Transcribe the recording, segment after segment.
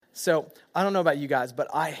So I don't know about you guys, but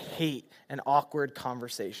I hate an awkward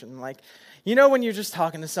conversation. Like, you know, when you're just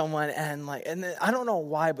talking to someone and I don't know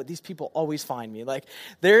why, but these people always find me. Like,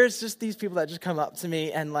 there's just these people that just come up to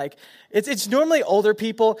me and it's normally older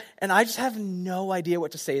people and I just have no idea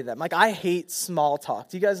what to say to them. Like, I hate small talk.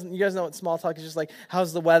 Do you guys know what small talk is? Just like,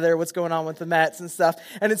 how's the weather? What's going on with the Mets and stuff?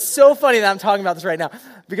 And it's so funny that I'm talking about this right now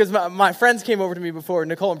because my friends came over to me before,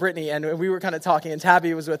 Nicole and Brittany, and we were kind of talking and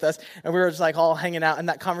Tabby was with us and we were just like all hanging out and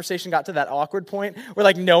that conversation got to that awkward point where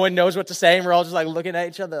like no one knows what to say and we're all just like looking at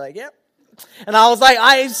each other like, yep. And I was like,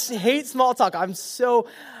 I hate small talk. I'm so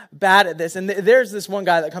bad at this. And there's this one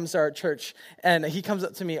guy that comes to our church, and he comes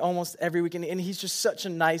up to me almost every week, and he's just such a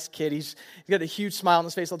nice kid. He's got a huge smile on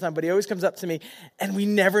his face all the time, but he always comes up to me, and we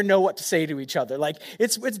never know what to say to each other. Like,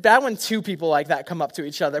 it's bad when two people like that come up to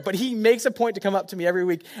each other, but he makes a point to come up to me every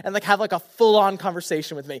week and like have like a full-on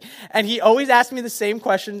conversation with me. And he always asks me the same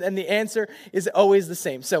question, and the answer is always the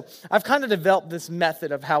same. So I've kind of developed this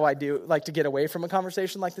method of how I do like to get away from a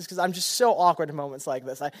conversation like this, because I'm just so awkward in moments like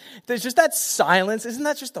this. There's just that silence. Isn't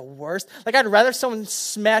that just the worst? Like, I'd rather someone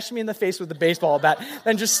smash me in the face with a baseball bat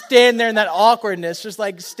than just stand there in that awkwardness, just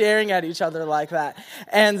like staring at each other like that.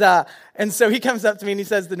 And so he comes up to me and he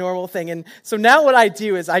says the normal thing. And so now what I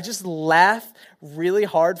do is I just laugh really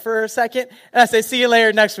hard for a second and I say, see you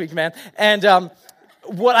later next week, man. And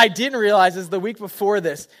what I didn't realize is the week before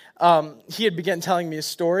this, he had begun telling me a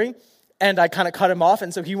story and I kind of cut him off.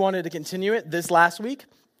 And so he wanted to continue it this last week.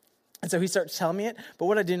 And so he starts telling me it, but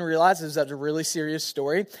what I didn't realize is that it's a really serious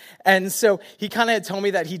story. And so he kind of told me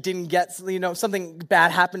that he didn't get, something bad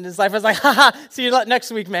happened in his life. I was like, haha, see you next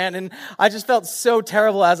week, man. And I just felt so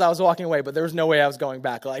terrible as I was walking away, but there was no way I was going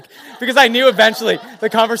back, because I knew eventually the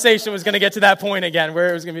conversation was going to get to that point again where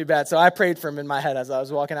it was going to be bad. So I prayed for him in my head as I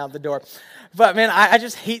was walking out the door. But man, I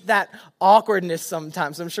just hate that awkwardness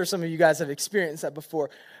sometimes. I'm sure some of you guys have experienced that before.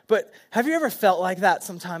 But have you ever felt like that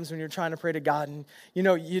sometimes when you're trying to pray to God and,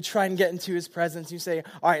 you try and get into his presence. You say,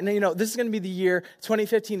 all right, now, this is going to be the year,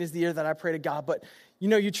 2015 is the year that I pray to God. But,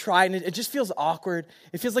 you try and it just feels awkward.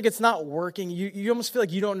 It feels like it's not working. You almost feel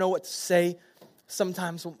like you don't know what to say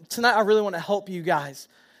sometimes. Well, tonight, I really want to help you guys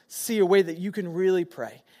see a way that you can really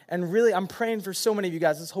pray. And really, I'm praying for so many of you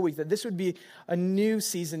guys this whole week that this would be a new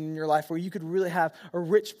season in your life where you could really have a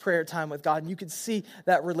rich prayer time with God and you could see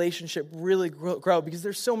that relationship really grow because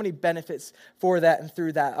there's so many benefits for that and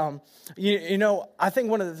through that. I think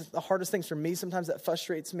one of the hardest things for me sometimes that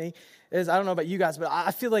frustrates me is, I don't know about you guys, but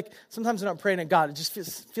I feel like sometimes when I'm praying to God, it just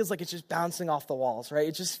feels like it's just bouncing off the walls, right?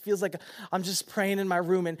 It just feels like I'm just praying in my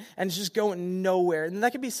room and it's just going nowhere. And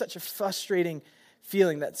that could be such a frustrating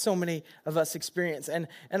feeling that so many of us experience. And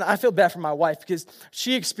I feel bad for my wife because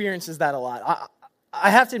she experiences that a lot.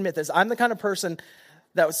 I have to admit this. I'm the kind of person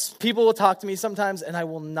people will talk to me sometimes and I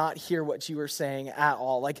will not hear what you are saying at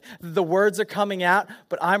all. Like, the words are coming out,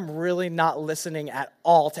 but I'm really not listening at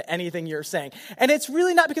all to anything you're saying. And it's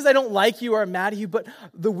really not because I don't like you or I'm mad at you, but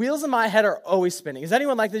the wheels in my head are always spinning. Is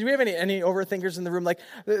anyone like this? Do we have any overthinkers in the room? Like,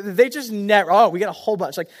 they just never, we got a whole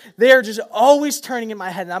bunch. Like, they are just always turning in my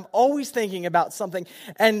head and I'm always thinking about something.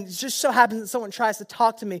 And it just so happens that someone tries to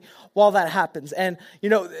talk to me while that happens. And,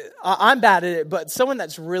 I'm bad at it, but someone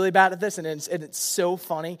that's really bad at this, and it's so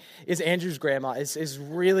funny, is Andrew's grandma is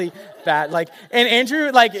really bad. And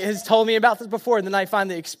Andrew has told me about this before, and then I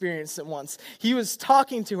finally experienced it once. He was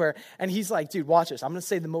talking to her, and he's like, dude, watch this. I'm going to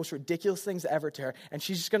say the most ridiculous things ever to her, and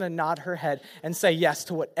she's just going to nod her head and say yes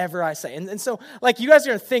to whatever I say. And so, you guys are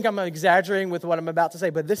going to think I'm exaggerating with what I'm about to say,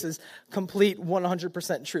 but this is complete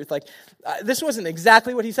 100% truth. This wasn't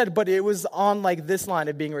exactly what he said, but it was on, this line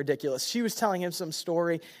of being ridiculous. She was telling him some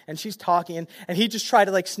story, and she's talking, and he just tried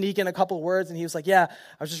to, sneak in a couple of words, and he was like, yeah,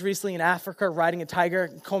 I was just recently in Africa riding a tiger,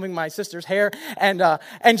 combing my sister's hair,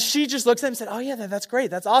 and she just looks at him and said, oh yeah, that's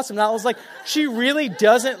great, that's awesome. And I was like, she really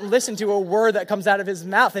doesn't listen to a word that comes out of his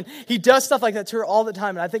mouth, and he does stuff like that to her all the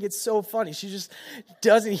time, and I think it's so funny. She just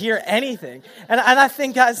doesn't hear anything. And I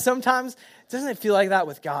think, guys, sometimes, doesn't it feel like that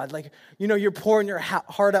with God? You're pouring your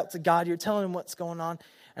heart out to God, you're telling him what's going on,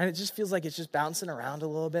 and it just feels like it's just bouncing around a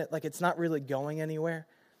little bit, it's not really going anywhere.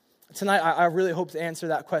 Tonight, I really hope to answer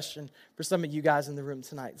that question for some of you guys in the room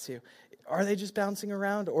tonight, too. Are they just bouncing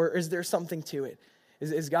around, or is there something to it?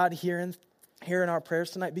 Is God hearing our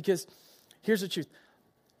prayers tonight? Because here's the truth.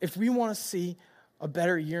 If we want to see a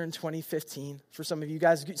better year in 2015 for some of you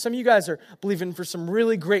guys are believing for some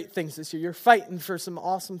really great things this year. You're fighting for some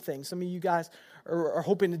awesome things. Some of you guys are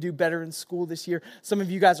hoping to do better in school this year. Some of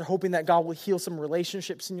you guys are hoping that God will heal some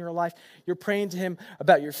relationships in your life. You're praying to him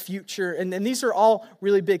about your future. And these are all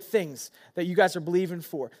really big things that you guys are believing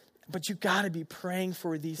for. But you got to be praying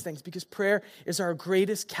for these things because prayer is our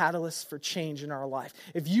greatest catalyst for change in our life.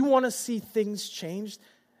 If you want to see things changed,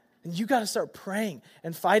 then you got to start praying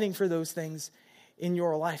and fighting for those things in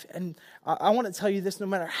your life. And I want to tell you this, no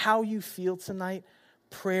matter how you feel tonight,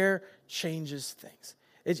 prayer changes things.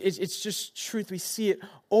 It's just truth. We see it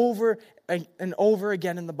over and over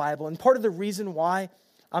again in the Bible. And part of the reason why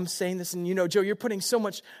I'm saying this, and Joe, you're putting so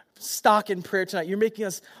much stock in prayer tonight. You're making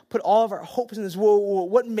us put all of our hopes in this. Whoa,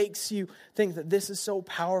 what makes you think that this is so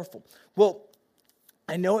powerful? Well,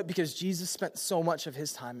 I know it because Jesus spent so much of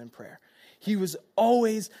his time in prayer. He was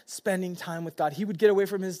always spending time with God. He would get away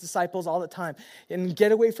from his disciples all the time and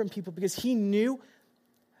get away from people because he knew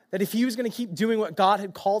that if he was going to keep doing what God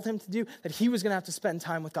had called him to do, that he was going to have to spend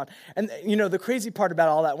time with God. And the crazy part about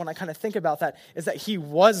all that, when I kind of think about that, is that he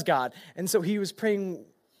was God. And so he was praying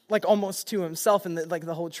like almost to himself in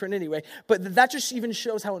the whole Trinity way. But that just even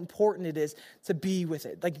shows how important it is to be with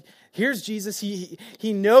it. Like, here's Jesus. He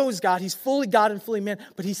knows God. He's fully God and fully man,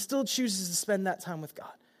 but he still chooses to spend that time with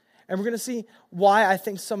God. And we're going to see why I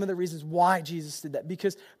think some of the reasons why Jesus did that.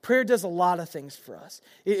 Because prayer does a lot of things for us.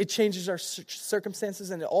 It changes our circumstances,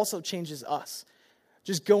 and it also changes us.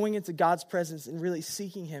 Just going into God's presence and really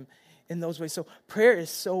seeking him in those ways. So prayer is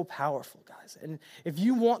so powerful, guys. And if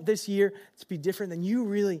you want this year to be different, then you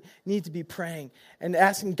really need to be praying and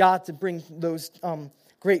asking God to bring those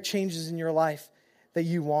great changes in your life that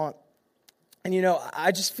you want. And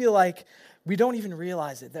I just feel like we don't even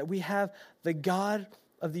realize it, that we have the God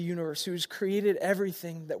of the universe who's created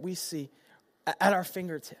everything that we see at our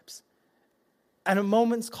fingertips. At a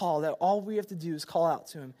moment's call, that all we have to do is call out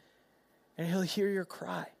to him, and he'll hear your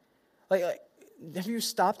cry. Like, have you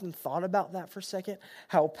stopped and thought about that for a second?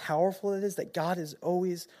 How powerful it is that God is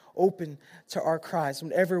always open to our cries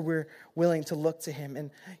whenever we're willing to look to him.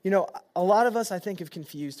 And, a lot of us, I think, have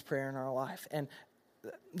confused prayer in our life. And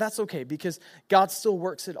that's okay because God still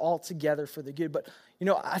works it all together for the good. But,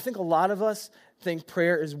 I think a lot of us think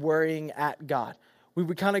prayer is worrying at God. We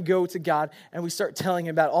would kind of go to God and we start telling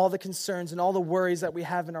him about all the concerns and all the worries that we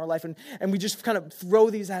have in our life. And we just kind of throw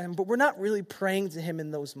these at him. But we're not really praying to him in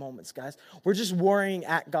those moments, guys. We're just worrying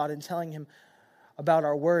at God and telling him about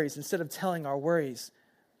our worries instead of telling our worries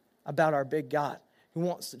about our big God who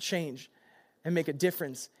wants to change and make a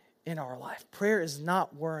difference in our life. Prayer is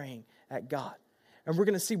not worrying at God. And we're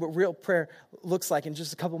going to see what real prayer looks like in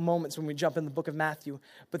just a couple moments when we jump in the book of Matthew.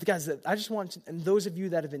 But guys, I just want to, and those of you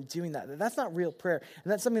that have been doing that's not real prayer.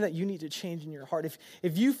 And that's something that you need to change in your heart.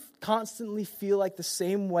 If you constantly feel like the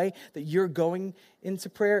same way that you're going into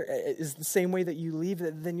prayer is the same way that you leave,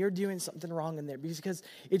 then you're doing something wrong in there. Because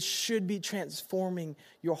it should be transforming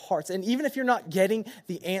your hearts. And even if you're not getting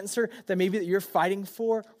the answer that maybe that you're fighting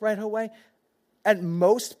for right away, at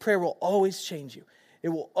most, prayer will always change you. It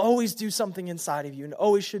will always do something inside of you and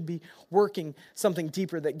always should be working something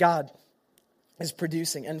deeper that God is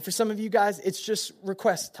producing. And for some of you guys, it's just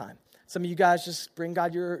request time. Some of you guys just bring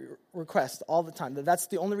God your request all the time. That's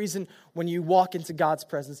the only reason when you walk into God's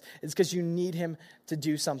presence is because you need him to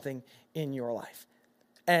do something in your life.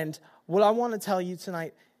 And what I want to tell you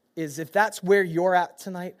tonight is if that's where you're at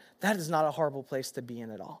tonight, that is not a horrible place to be in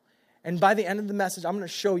at all. And by the end of the message, I'm going to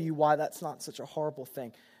show you why that's not such a horrible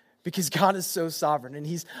thing. Because God is so sovereign and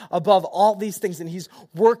he's above all these things and he's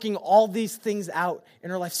working all these things out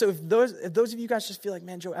in our life. So if those of you guys just feel like,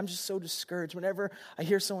 man, Joe, I'm just so discouraged. Whenever I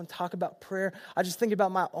hear someone talk about prayer, I just think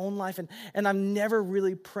about my own life and I'm never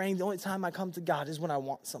really praying. The only time I come to God is when I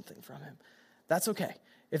want something from him. That's okay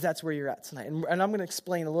if that's where you're at tonight. And I'm going to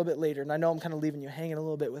explain a little bit later. And I know I'm kind of leaving you hanging a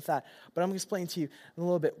little bit with that. But I'm going to explain to you in a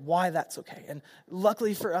little bit why that's okay. And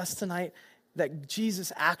luckily for us tonight that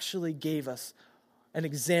Jesus actually gave us an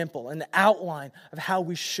example, an outline of how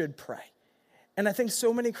we should pray. And I think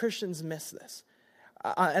so many Christians miss this.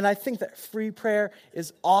 And I think that free prayer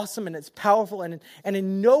is awesome and it's powerful. And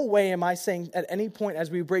in no way am I saying at any point as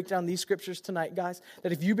we break down these scriptures tonight, guys,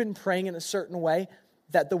 that if you've been praying in a certain way,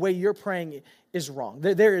 that the way you're praying is wrong.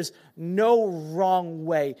 There is no wrong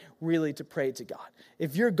way really to pray to God.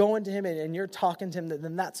 If you're going to him and you're talking to him,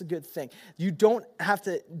 then that's a good thing. You don't have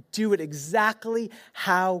to do it exactly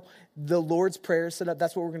how the Lord's Prayer is set up.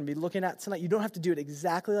 That's what we're going to be looking at tonight. You don't have to do it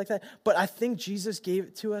exactly like that. But I think Jesus gave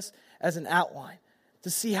it to us as an outline to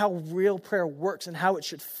see how real prayer works and how it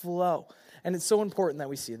should flow. And it's so important that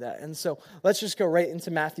we see that. And so let's just go right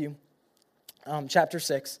into Matthew chapter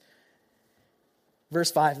 6. Verse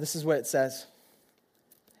 5, this is what it says.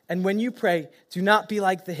 And when you pray, do not be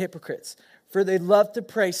like the hypocrites, for they love to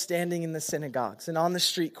pray standing in the synagogues and on the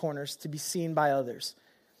street corners to be seen by others.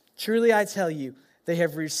 Truly I tell you, they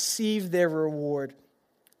have received their reward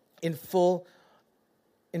in full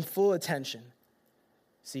attention.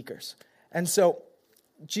 seekers. And so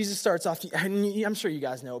Jesus starts off, and I'm sure you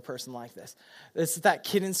guys know a person like this. It's that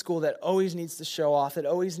kid in school that always needs to show off, that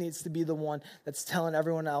always needs to be the one that's telling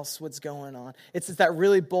everyone else what's going on. It's that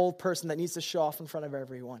really bold person that needs to show off in front of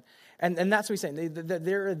everyone. And that's what he's saying.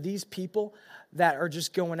 There are these people that are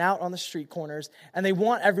just going out on the street corners, and they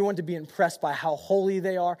want everyone to be impressed by how holy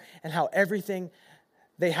they are and how everything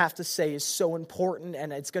they have to say is so important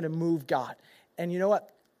and it's going to move God. And you know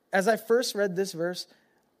what? As I first read this verse,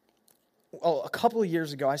 a couple of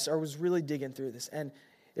years ago, I was really digging through this, and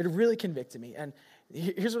it really convicted me. And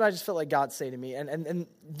here's what I just felt like God say to me, and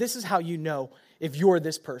this is how you know if you're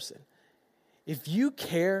this person. If you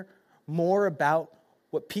care more about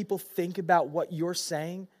what people think about what you're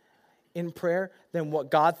saying in prayer than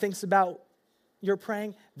what God thinks about your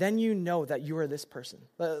praying, then you know that you are this person.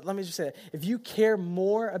 Let me just say that. If you care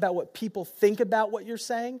more about what people think about what you're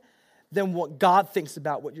saying than what God thinks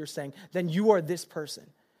about what you're saying, then you are this person.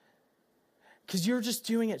 Because you're just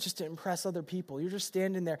doing it just to impress other people. You're just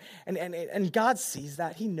standing there. And God sees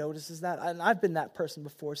that. He notices that. And I've been that person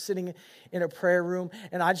before, sitting in a prayer room,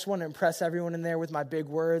 and I just want to impress everyone in there with my big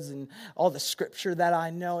words and all the scripture that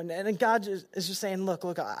I know. And God is just saying, look,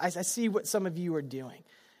 I see what some of you are doing.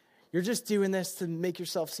 You're just doing this to make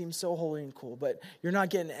yourself seem so holy and cool, but you're not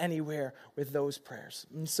getting anywhere with those prayers.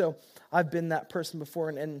 And so I've been that person before,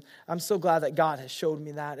 and I'm so glad that God has showed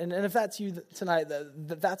me that. And if that's you tonight,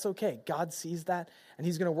 that's okay. God sees that, and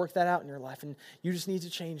he's going to work that out in your life, and you just need to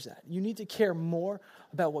change that. You need to care more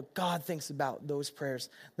about what God thinks about those prayers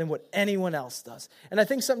than what anyone else does. And I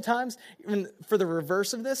think sometimes, even for the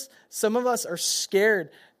reverse of this, some of us are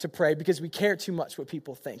scared to pray because we care too much what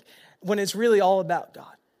people think, when it's really all about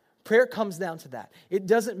God. Prayer comes down to that. It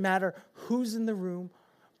doesn't matter who's in the room.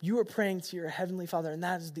 You are praying to your Heavenly Father, and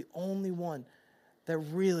that is the only one that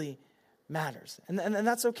really matters. And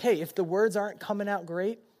that's okay. If the words aren't coming out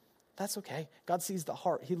great, that's okay. God sees the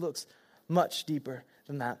heart. He looks much deeper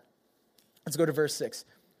than that. Let's go to verse 6.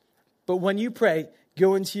 But when you pray,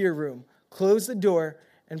 go into your room, close the door,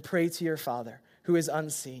 and pray to your Father who is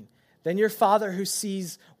unseen. Then your Father who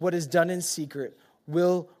sees what is done in secret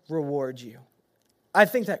will reward you. I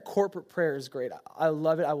think that corporate prayer is great. I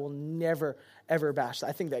love it. I will never, ever bash that.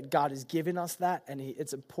 I think that God has given us that, and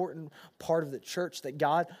it's an important part of the church that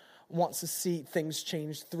God wants to see things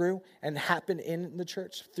change through and happen in the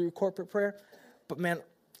church through corporate prayer. But man,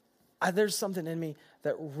 there's something in me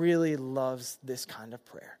that really loves this kind of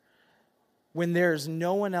prayer. When there's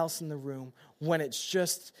no one else in the room, when it's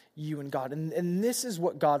just you and God. And this is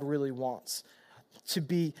what God really wants to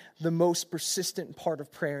be the most persistent part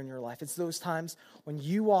of prayer in your life. It's those times when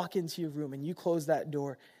you walk into your room and you close that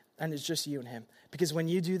door and it's just you and him. Because when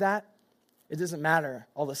you do that, it doesn't matter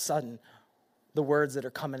all of a sudden the words that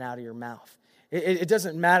are coming out of your mouth. It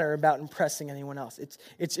doesn't matter about impressing anyone else.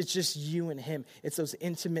 It's just you and him. It's those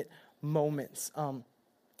intimate moments. I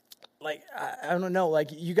don't know, like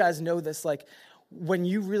you guys know this, like when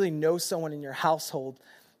you really know someone in your household,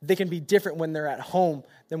 they can be different when they're at home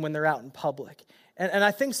than when they're out in public. And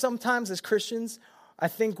I think sometimes as Christians, I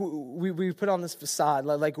think we put on this facade,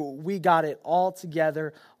 like we got it all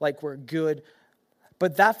together, like we're good.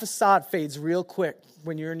 But that facade fades real quick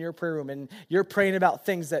when you're in your prayer room and you're praying about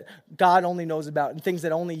things that God only knows about and things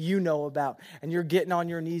that only you know about. And you're getting on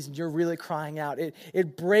your knees and you're really crying out.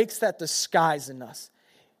 It breaks that disguise in us.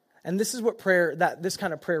 And this is what this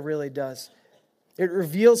kind of prayer really does. It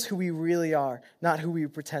reveals who we really are, not who we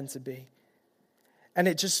pretend to be. And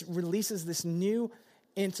it just releases this new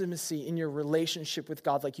intimacy in your relationship with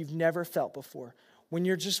God like you've never felt before. When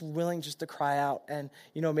you're just willing just to cry out and,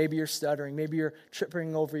 maybe you're stuttering, maybe you're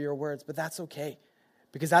tripping over your words, but that's okay.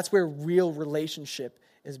 Because that's where real relationship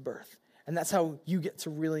is birthed. And that's how you get to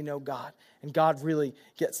really know God. And God really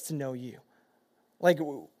gets to know you. Like,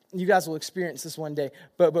 you guys will experience this one day,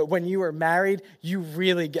 but when you are married, you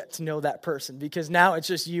really get to know that person because now it's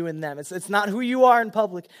just you and them. It's not who you are in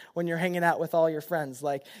public when you're hanging out with all your friends.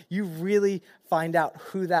 Like, you really find out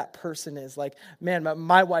who that person is. Like, man,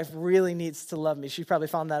 my wife really needs to love me. She probably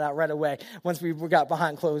found that out right away once we got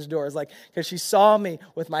behind closed doors. Like, because she saw me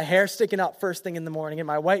with my hair sticking up first thing in the morning and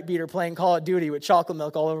my white beater playing Call of Duty with chocolate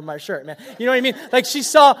milk all over my shirt, man. You know what I mean? Like, she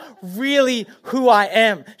saw really who I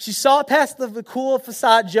am. She saw past the cool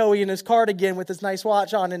facade Joey in his cardigan with his nice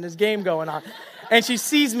watch on and his game going on. And she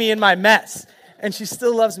sees me in my mess. And she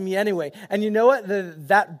still loves me anyway. And you know what?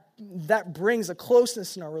 That brings a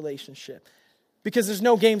closeness in our relationship. Because there's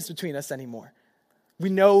no games between us anymore. We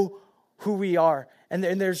know who we are. And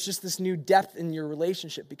there's just this new depth in your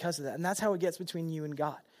relationship because of that. And that's how it gets between you and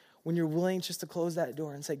God. When you're willing just to close that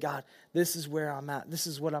door and say, God, this is where I'm at. This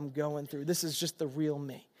is what I'm going through. This is just the real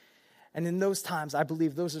me. And in those times, I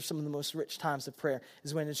believe those are some of the most rich times of prayer,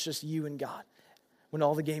 is when it's just you and God, when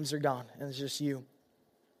all the games are gone and it's just you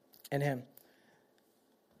and him.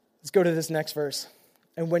 Let's go to this next verse.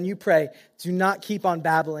 And when you pray, do not keep on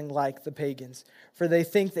babbling like the pagans, for they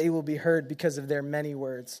think they will be heard because of their many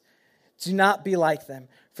words. Do not be like them,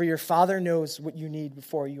 for your Father knows what you need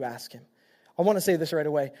before you ask him. I want to say this right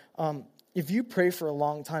away. If you pray for a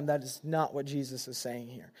long time, that is not what Jesus is saying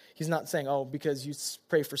here. He's not saying, oh, because you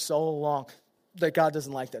pray for so long that God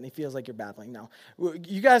doesn't like that and he feels like you're babbling. No.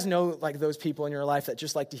 You guys know like those people in your life that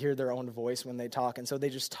just like to hear their own voice when they talk, and so they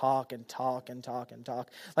just talk and talk and talk and talk.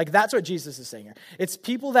 Like that's what Jesus is saying here. It's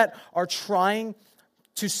people that are trying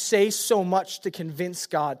to say so much to convince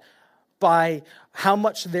God by how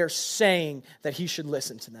much they're saying that he should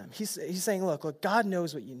listen to them. He's saying, look, God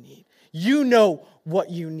knows what you need. You know what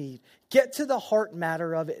you need. Get to the heart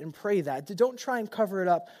matter of it and pray that. Don't try and cover it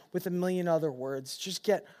up with a million other words. Just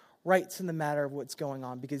get right to the matter of what's going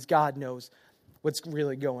on, because God knows what's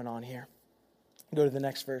really going on here. Go to the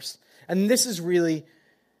next verse. And this is really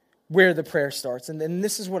where the prayer starts. And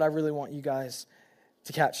this is what I really want you guys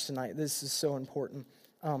to catch tonight. This is so important.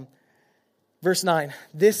 Verse 9,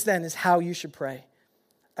 this then is how you should pray.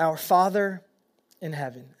 Our Father in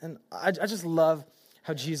heaven. And I just love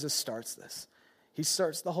how Jesus starts this. He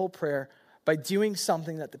starts the whole prayer by doing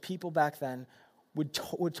something that the people back then would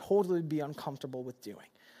totally be uncomfortable with doing.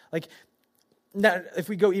 Like, now, if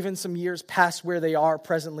we go even some years past where they are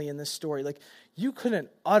presently in this story, like, you couldn't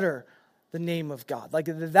utter the name of God. Like,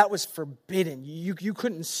 that was forbidden. You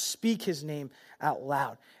couldn't speak his name out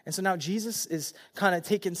loud. And so now Jesus is kind of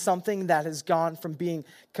taking something that has gone from being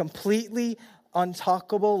completely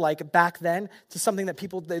untalkable, like back then, to something that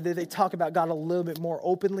people, they talk about God a little bit more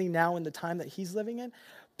openly now in the time that he's living in.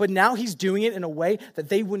 But now he's doing it in a way that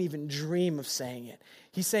they wouldn't even dream of saying it.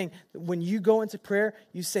 He's saying, when you go into prayer,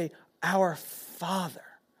 you say, our Father.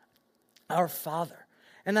 Our Father.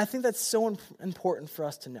 And I think that's so important for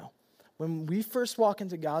us to know. When we first walk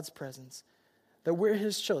into God's presence, that we're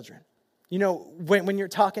his children. You know, when you're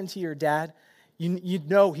talking to your dad, you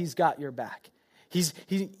know he's got your back.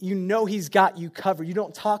 You know he's got you covered. You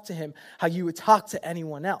don't talk to him how you would talk to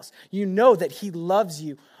anyone else. You know that he loves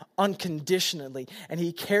you unconditionally and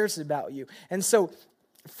he cares about you. And so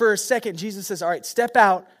for a second, Jesus says, all right, step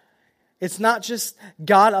out. It's not just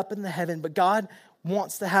God up in the heaven, but God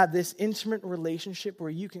wants to have this intimate relationship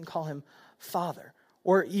where you can call him Father.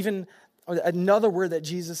 Or even another word that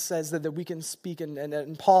Jesus says that we can speak,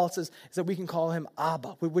 and Paul says, is that we can call him Abba,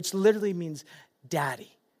 which literally means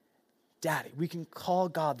daddy. Daddy. We can call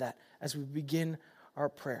God that as we begin our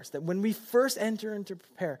prayers. That when we first enter into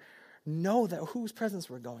prayer, know that whose presence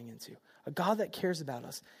we're going into. A God that cares about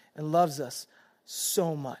us and loves us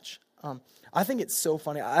so much. I think it's so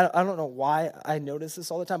funny. I don't know why I notice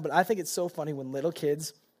this all the time, but I think it's so funny when little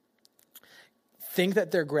kids think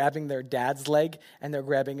that they're grabbing their dad's leg and they're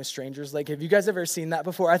grabbing a stranger's leg. Have you guys ever seen that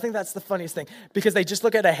before? I think that's the funniest thing, because they just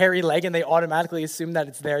look at a hairy leg and they automatically assume that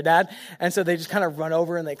it's their dad. And so they just kind of run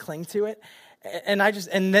over and they cling to it. And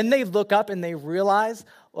then they look up and they realize,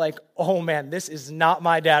 like, oh man, this is not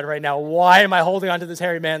my dad right now. Why am I holding onto this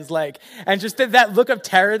hairy man's leg? And just that look of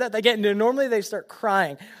terror that they get. And normally they start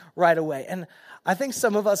crying right away. And I think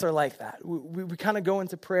some of us are like that. We kind of go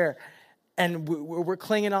into prayer and we're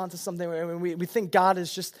clinging on to something. We think God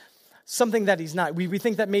is just something that he's not. We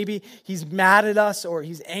think that maybe he's mad at us or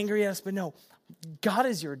he's angry at us. But no, God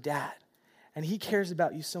is your dad. And he cares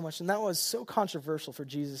about you so much. And that was so controversial for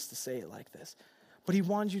Jesus to say it like this. But he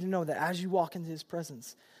wanted you to know that as you walk into his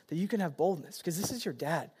presence, that you can have boldness, because this is your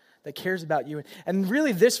dad that cares about you. And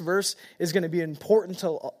really this verse is going to be important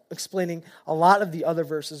to explaining a lot of the other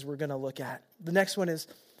verses we're going to look at. The next one is,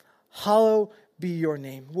 hallowed be your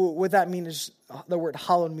name. What that means is, the word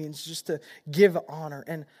hallowed means just to give honor.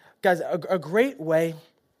 And guys, a great way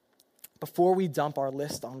before we dump our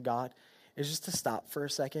list on God is just to stop for a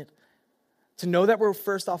second. To know that we're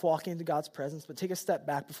first off walking into God's presence, but take a step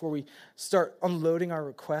back before we start unloading our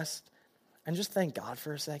request and just thank God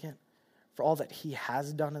for a second for all that he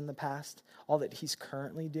has done in the past, all that he's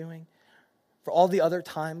currently doing, for all the other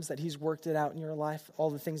times that he's worked it out in your life,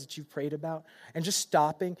 all the things that you've prayed about, and just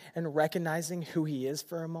stopping and recognizing who he is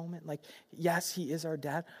for a moment. Like, yes, he is our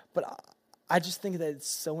dad, but I just think that it's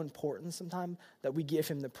so important sometimes that we give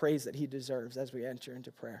him the praise that he deserves as we enter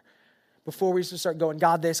into prayer. Before we just start going,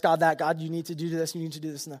 God this, God that, God, you need to do this, you need to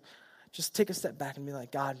do this. No, just take a step back and be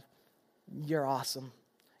like, God, you're awesome.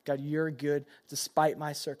 God, you're good despite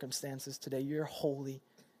my circumstances today. You're holy.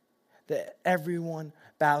 That everyone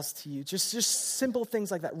bows to you. Just simple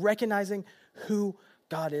things like that. Recognizing who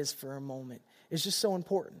God is for a moment is just so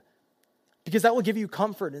important. Because that will give you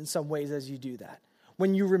comfort in some ways as you do that.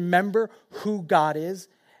 When you remember who God is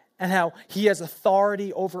and how he has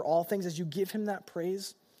authority over all things, as you give him that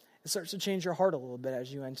praise, it starts to change your heart a little bit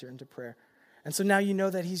as you enter into prayer. And so now you know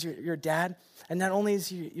that he's your dad. And not only is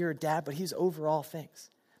he your dad, but he's over all things.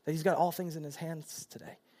 That he's got all things in his hands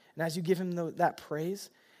today. And as you give him that praise,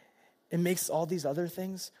 it makes all these other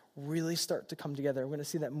things really start to come together. We're going to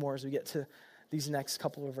see that more as we get to these next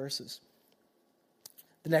couple of verses.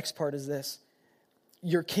 The next part is this: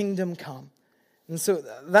 your kingdom come. And so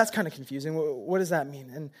that's kind of confusing. What does that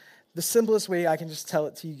mean? And the simplest way I can just tell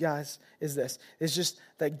it to you guys is this: is just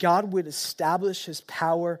that God would establish his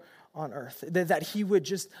power on earth. That he would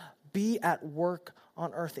just be at work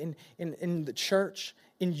on earth in the church,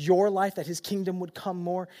 in your life, that his kingdom would come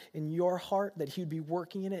more in your heart, that he would be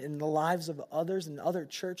working in it, in the lives of others and other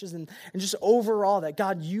churches, and just overall, that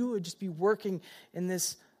God, you would just be working in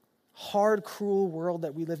this hard, cruel world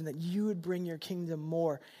that we live in, that you would bring your kingdom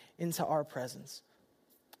more into our presence.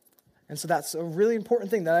 And so that's a really important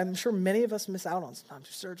thing that I'm sure many of us miss out on sometimes.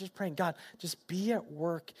 We start just praying, God, just be at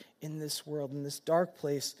work in this world, in this dark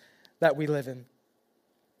place that we live in.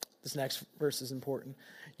 This next verse is important.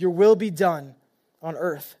 Your will be done on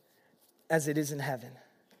earth as it is in heaven.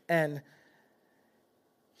 And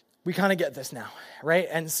we kind of get this now, right?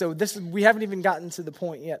 And so we haven't even gotten to the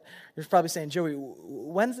point yet. You're probably saying, Joey,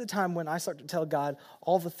 when's the time when I start to tell God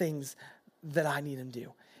all the things that I need him to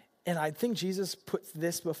do? And I think Jesus puts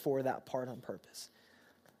this before that part on purpose.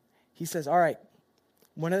 He says, all right,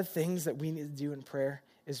 one of the things that we need to do in prayer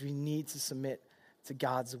is we need to submit to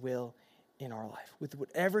God's will in our life, with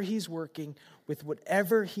whatever he's working, with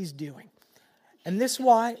whatever he's doing. And this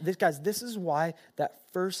is why that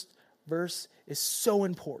first verse is so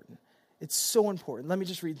important. It's so important. Let me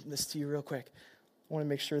just read this to you real quick. I want to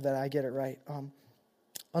make sure that I get it right.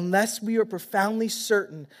 Unless we are profoundly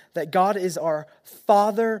certain that God is our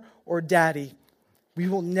Father or Daddy, we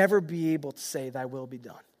will never be able to say, thy will be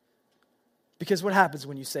done. Because what happens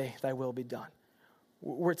when you say, thy will be done?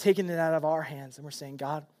 We're taking it out of our hands and we're saying,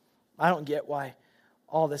 God, I don't get why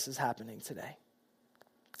all this is happening today.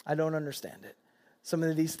 I don't understand it. Some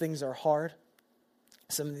of these things are hard.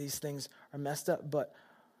 Some of these things are messed up, but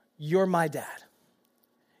you're my dad.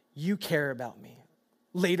 You care about me.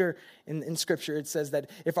 Later in Scripture, it says that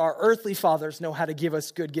if our earthly fathers know how to give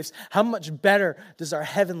us good gifts, how much better does our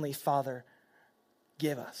heavenly Father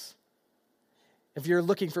give us? If you're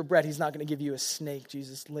looking for bread, he's not going to give you a snake,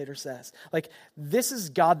 Jesus later says. Like, this is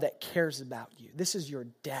God that cares about you. This is your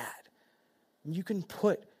dad. You can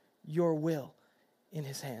put your will in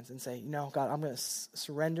his hands and say, God, I'm going to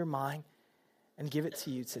surrender mine and give it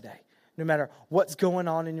to you today. No matter what's going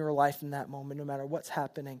on in your life in that moment, no matter what's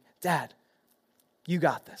happening, Dad, you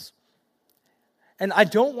got this. And I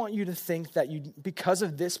don't want you to think that because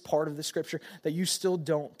of this part of the scripture, that you still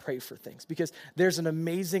don't pray for things. Because there's an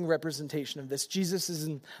amazing representation of this. Jesus is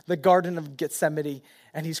in the Garden of Gethsemane,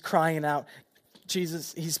 and he's crying out,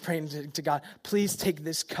 he's praying to God, please take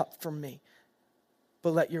this cup from me,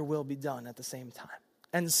 but let your will be done at the same time.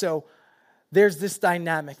 And so there's this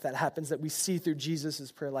dynamic that happens that we see through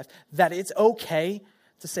Jesus' prayer life, that it's okay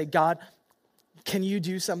to say, God, can you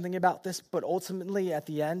do something about this? But ultimately, at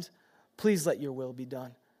the end, please let your will be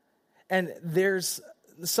done. And there's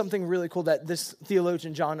something really cool that this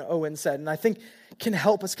theologian John Owen said, and I think can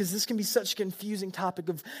help us, because this can be such a confusing topic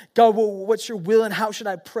of, God, well, what's your will, and how should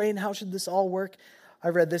I pray, and how should this all work? I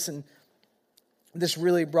read this, and this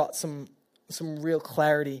really brought some real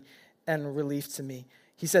clarity and relief to me.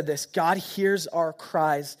 He said this: God hears our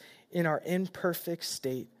cries in our imperfect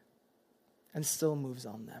state and still moves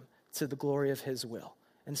on them to the glory of his will.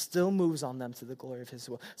 And still moves on them to the glory of his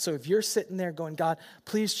will. So if you're sitting there going, God,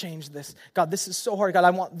 please change this. God, this is so hard. God,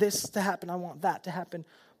 I want this to happen. I want that to happen.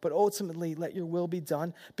 But ultimately, let your will be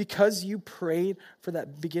done. Because you prayed for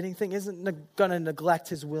that beginning thing isn't going to neglect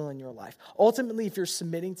his will in your life. Ultimately, if you're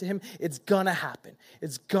submitting to him, it's going to happen.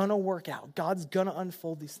 It's going to work out. God's going to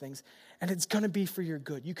unfold these things. And it's going to be for your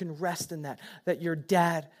good. You can rest in that your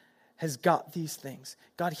dad has got these things.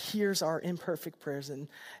 God hears our imperfect prayers, and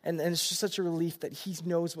it's just such a relief that he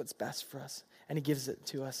knows what's best for us, and he gives it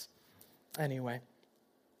to us anyway.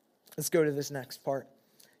 Let's go to this next part.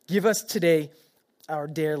 Give us today our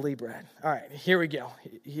daily bread. All right, here we go.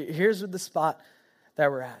 Here's the spot that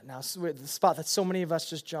we're at now. So the spot that so many of us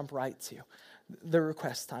just jump right to, the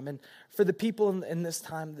request time. And for the people in this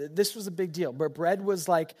time, this was a big deal. But bread was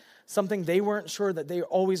like something they weren't sure that they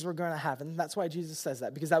always were going to have. And that's why Jesus says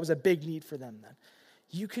that, because that was a big need for them then.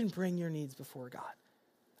 You can bring your needs before God.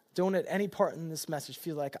 Don't at any part in this message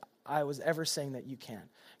feel like I was ever saying that you can.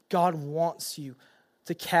 God wants you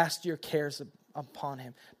to cast your cares upon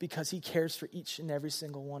him because he cares for each and every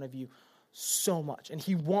single one of you so much. And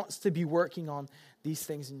he wants to be working on these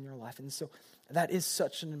things in your life. And so that is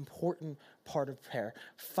such an important part of prayer,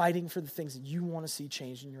 fighting for the things that you want to see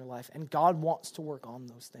change in your life. And God wants to work on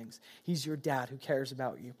those things. He's your dad who cares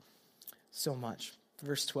about you so much.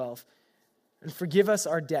 Verse 12, and forgive us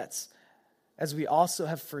our debts as we also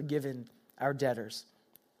have forgiven our debtors.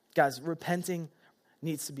 Guys, repenting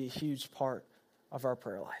needs to be a huge part of our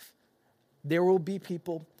prayer life. There will be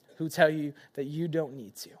people who tell you that you don't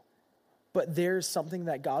need to. But there's something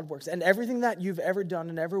that God works. And everything that you've ever done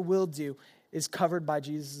and ever will do is covered by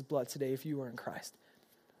Jesus' blood today if you are in Christ.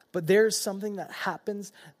 But there's something that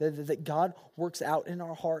happens that God works out in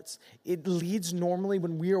our hearts. It leads normally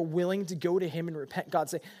when we are willing to go to him and repent. God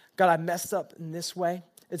say, God, I messed up in this way.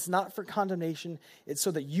 It's not for condemnation. It's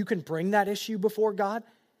so that you can bring that issue before God.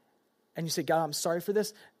 And you say, God, I'm sorry for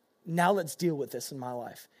this. Now let's deal with this in my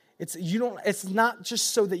life. It's not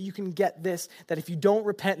just so that you can get this, that if you don't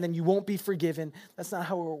repent, then you won't be forgiven. That's not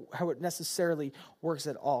how it necessarily works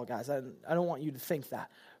at all, guys. I don't want you to think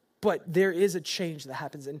that. But there is a change that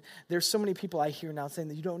happens. And there's so many people I hear now saying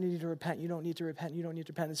that you don't need to repent, you don't need to repent, you don't need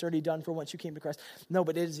to repent. It's already done for once you came to Christ. No,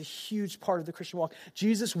 but it is a huge part of the Christian walk.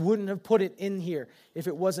 Jesus wouldn't have put it in here if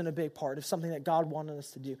it wasn't a big part, if something that God wanted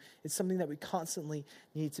us to do. It's something that we constantly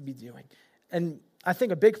need to be doing. And I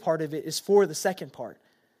think a big part of it is for the second part.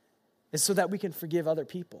 It's so that we can forgive other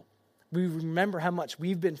people. We remember how much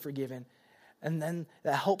we've been forgiven, and then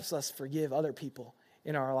that helps us forgive other people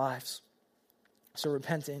in our lives. So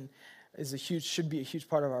repenting should be a huge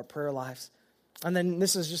part of our prayer lives. And then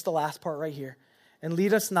this is just the last part right here. And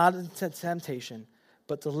lead us not into temptation,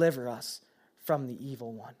 but deliver us from the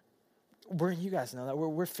evil one. You guys know that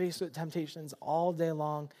we're faced with temptations all day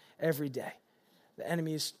long, every day. The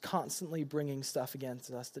enemy is constantly bringing stuff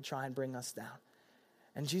against us to try and bring us down.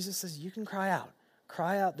 And Jesus says, you can cry out.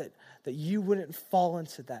 Cry out that you wouldn't fall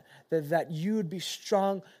into that you would be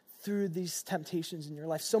strong through these temptations in your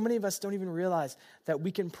life. So many of us don't even realize that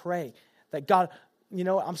we can pray, that God,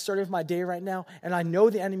 I'm starting with my day right now, and I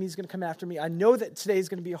know the enemy is going to come after me. I know that today is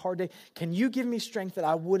going to be a hard day. Can you give me strength that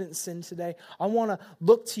I wouldn't sin today? I want to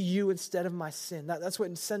look to you instead of my sin. That's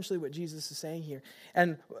essentially what Jesus is saying here.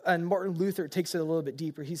 And Martin Luther takes it a little bit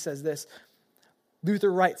deeper. He says this.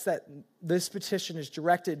 Luther writes that this petition is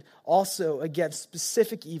directed also against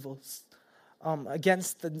specific evils,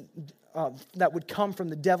 against that would come from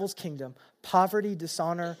the devil's kingdom, poverty,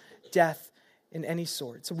 dishonor, death, in any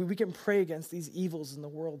sort. So we can pray against these evils in the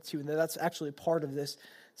world too, and that's actually part of this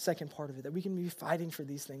second part of it, that we can be fighting for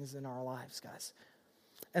these things in our lives, guys.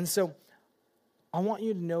 And so I want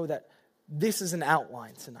you to know that this is an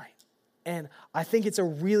outline tonight. And I think it's a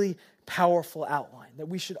really powerful outline that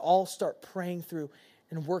we should all start praying through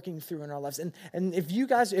and working through in our lives. And if you're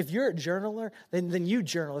a journaler, then you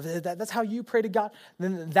journal. If that's how you pray to God,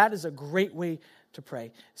 then that is a great way to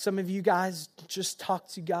pray. Some of you guys just talk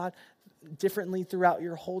to God differently throughout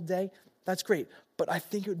your whole day. That's great. But I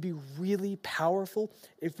think it would be really powerful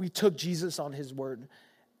if we took Jesus on his word.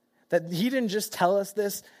 That he didn't just tell us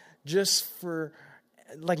this just for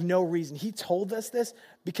no reason. He told us this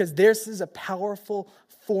because this is a powerful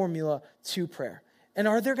formula to prayer. And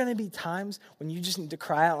are there going to be times when you just need to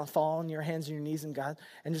cry out and fall on your hands and your knees and God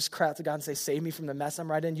and just cry out to God and say, save me from the mess I'm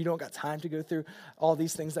right in? You don't got time to go through all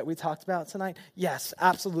these things that we talked about tonight? Yes,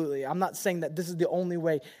 absolutely. I'm not saying that this is the only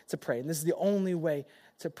way to pray and this is the only way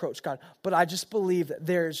to approach God. But I just believe that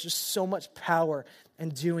there is just so much power in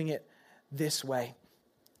doing it this way.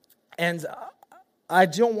 And I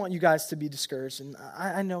don't want you guys to be discouraged. And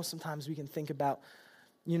I know sometimes we can think about,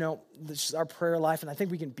 our prayer life, and I think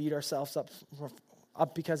we can beat ourselves up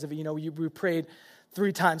because of it. We prayed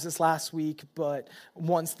 3 times this last week, but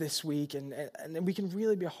once this week, and we can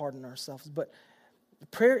really be hard on ourselves. But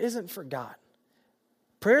prayer isn't for God.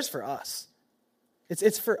 Prayer is for us.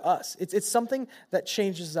 It's for us. It's something that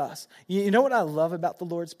changes us. You know what I love about the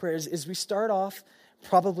Lord's Prayer is we start off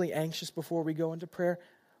probably anxious before we go into prayer,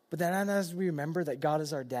 but then as we remember that God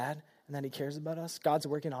is our dad and that he cares about us, God's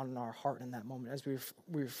working on our heart in that moment as we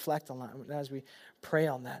reflect on that, as we pray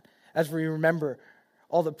on that, as we remember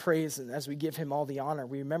all the praise and as we give him all the honor,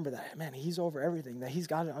 we remember that, man, he's over everything, that he's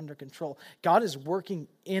got it under control. God is working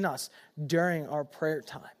in us during our prayer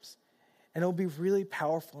times. And it'll be really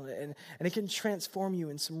powerful, and it can transform you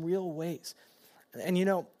in some real ways. And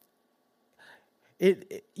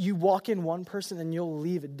you walk in one person and you'll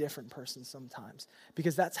leave a different person sometimes,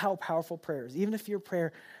 because that's how powerful prayer is, even if your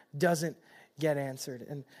prayer doesn't get answered.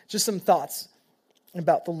 And just some thoughts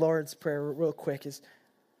about the Lord's Prayer real quick is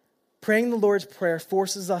praying the Lord's Prayer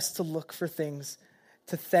forces us to look for things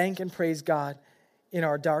to thank and praise God in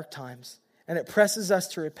our dark times, And it presses us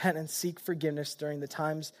to repent and seek forgiveness during the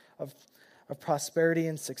times of prosperity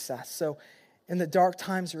and success. So in the dark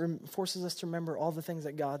times, it forces us to remember all the things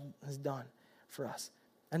that God has done for us.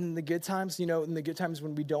 And in the good times, in the good times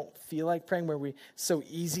when we don't feel like praying, where it's so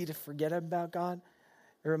easy to forget about God,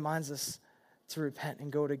 it reminds us to repent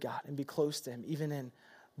and go to God and be close to him, even in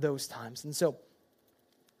those times. And so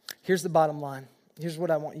here's the bottom line. Here's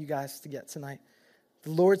what I want you guys to get tonight.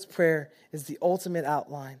 The Lord's Prayer is the ultimate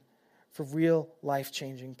outline for real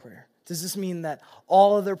life-changing prayer. Does this mean that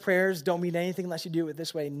all other prayers don't mean anything unless you do it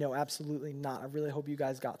this way? No, absolutely not. I really hope you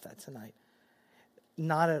guys got that tonight.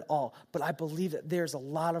 Not at all. But I believe that there's a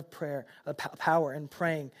lot of prayer, power in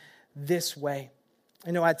praying this way.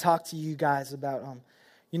 I know I talked to you guys about,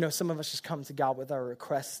 some of us just come to God with our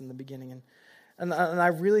requests in the beginning. And I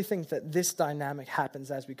really think that this dynamic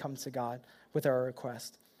happens as we come to God with our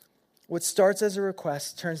request. What starts as a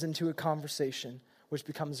request turns into a conversation, which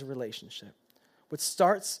becomes a relationship. What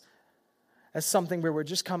starts as something where we're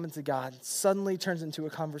just coming to God suddenly turns into a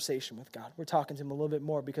conversation with God. We're talking to him a little bit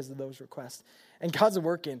more because of those requests. And God's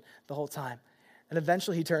working the whole time. And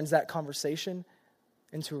eventually he turns that conversation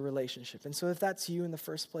into a relationship. And so if that's you in the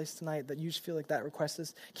first place tonight, that you just feel like that request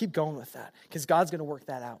is, keep going with that, because God's going to work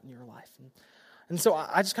that out in your life. And so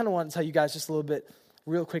I just kind of want to tell you guys just a little bit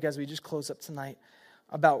real quick as we just close up tonight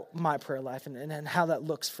about my prayer life and how that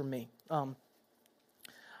looks for me.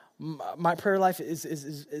 My prayer life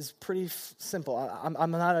is pretty simple.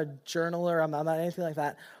 I'm not a journaler. I'm not anything like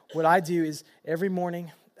that. What I do is every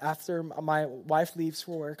morning after my wife leaves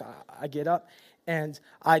for work, I get up and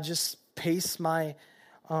I just pace my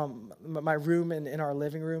room in our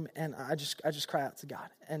living room, and I just cry out to God,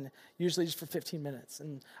 and usually just for 15 minutes.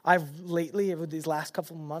 And I've lately, over these last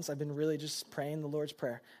couple of months, I've been really just praying the Lord's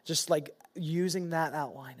Prayer, just like using that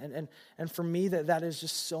outline. And for me, that is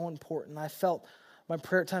just so important. I felt my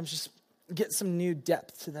prayer times just get some new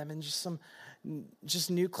depth to them and just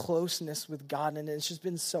new closeness with God, and it's just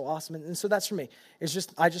been so awesome. And so that's for me.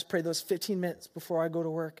 I just pray those 15 minutes before I go to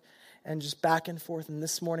work, and just back and forth. And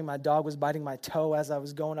this morning, my dog was biting my toe as I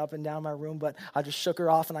was going up and down my room, but I just shook her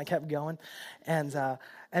off and I kept going. And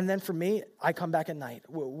then for me, I come back at night.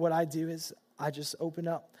 What I do is I just open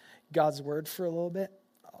up God's word for a little bit.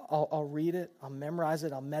 I'll read it. I'll memorize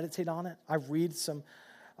it. I'll meditate on it. I've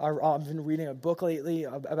been reading a book lately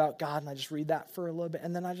about God, and I just read that for a little bit.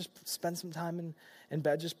 And then I just spend some time in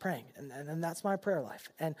bed just praying. And that's my prayer life.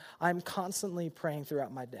 And I'm constantly praying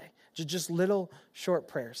throughout my day. Just little short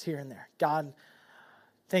prayers here and there. God,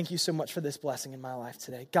 thank you so much for this blessing in my life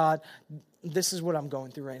today. God, this is what I'm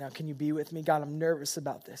going through right now. Can you be with me? God, I'm nervous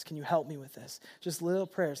about this. Can you help me with this? Just little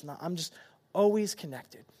prayers. And I'm just always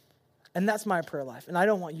connected. And that's my prayer life. And I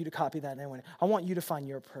don't want you to copy that anyway. I want you to find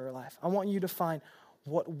your prayer life. I want you to find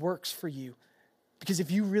what works for you. Because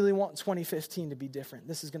if you really want 2015 to be different,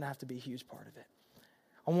 this is going to have to be a huge part of it.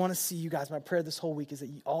 I want to see you guys. My prayer this whole week is that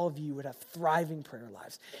all of you would have thriving prayer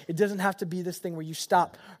lives. It doesn't have to be this thing where you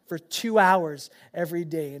stop for 2 hours every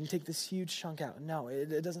day and take this huge chunk out. No,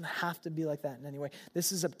 it doesn't have to be like that in any way.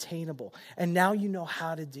 This is obtainable. And now you know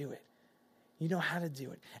how to do it. You know how to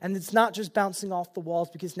do it. And it's not just bouncing off the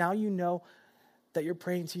walls, because now you know that you're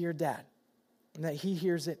praying to your dad and that he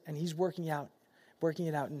hears it and he's working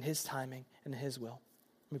it out in his timing and his will.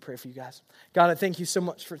 Let me pray for you guys. God, I thank you so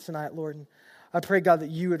much for tonight, Lord. And I pray, God, that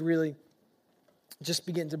you would really just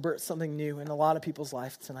begin to birth something new in a lot of people's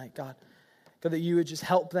life tonight, God. God, that you would just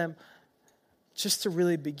help them just to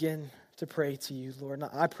really begin to pray to you, Lord. And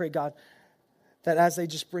I pray, God, that as they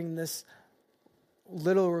just bring this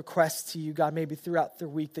little request to you, God, maybe throughout the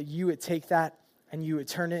week, that you would take that and you would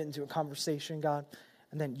turn it into a conversation, God,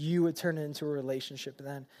 and then you would turn it into a relationship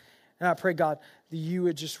then. And I pray, God, that you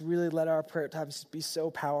would just really let our prayer times be so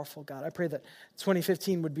powerful, God. I pray that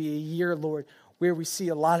 2015 would be a year, Lord, where we see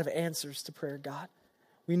a lot of answers to prayer, God.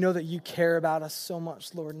 We know that you care about us so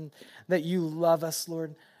much, Lord, and that you love us,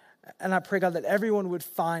 Lord. And I pray, God, that everyone would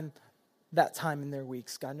find that time in their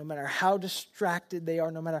weeks, God, no matter how distracted they are,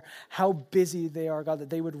 no matter how busy they are, God, that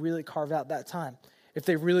they would really carve out that time if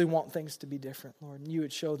they really want things to be different, Lord. And you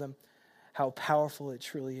would show them how powerful it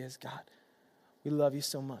truly is, God. We love you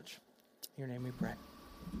so much. In your name we pray.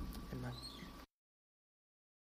 Amen.